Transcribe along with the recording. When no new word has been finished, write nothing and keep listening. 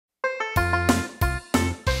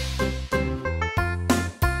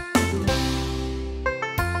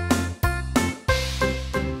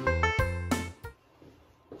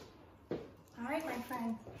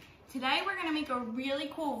Today we're gonna make a really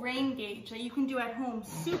cool rain gauge that you can do at home,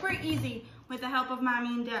 super easy with the help of Mommy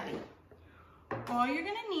and Daddy. All you're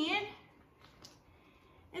gonna need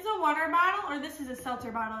is a water bottle, or this is a seltzer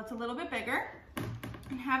bottle, it's a little bit bigger,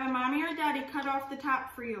 and have a Mommy or Daddy cut off the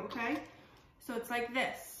top for you, okay? So it's like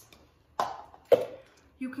this.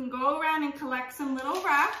 You can go around and collect some little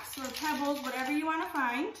rocks or pebbles, whatever you wanna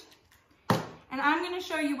find. And I'm gonna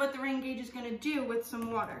show you what the rain gauge is gonna do with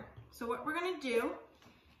some water. So what we're gonna do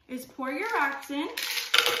is pour your rocks in,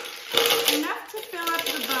 enough to fill up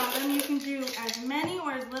the bottom. You can do as many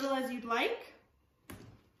or as little as you'd like.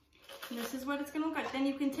 And this is what it's gonna look like. Then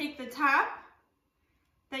you can take the top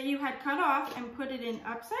that you had cut off and put it in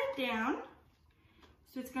upside down.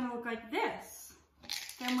 So it's gonna look like this.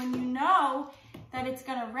 Then when you know that it's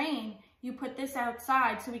gonna rain, you put this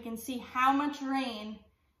outside so we can see how much rain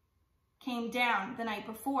came down the night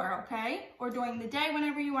before, okay? Or during the day,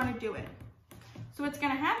 whenever you wanna do it. So what's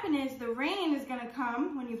gonna happen is the rain is gonna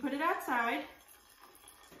come when you put it outside,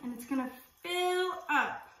 and it's gonna fill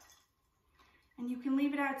up. And you can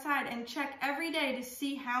leave it outside and check every day to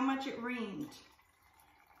see how much it rained.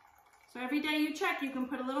 So every day you check, you can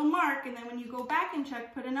put a little mark, and then when you go back and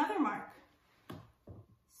check, put another mark.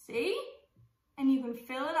 See? And you can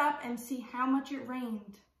fill it up and see how much it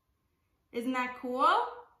rained. Isn't that cool?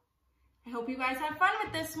 I hope you guys have fun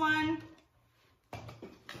with this one.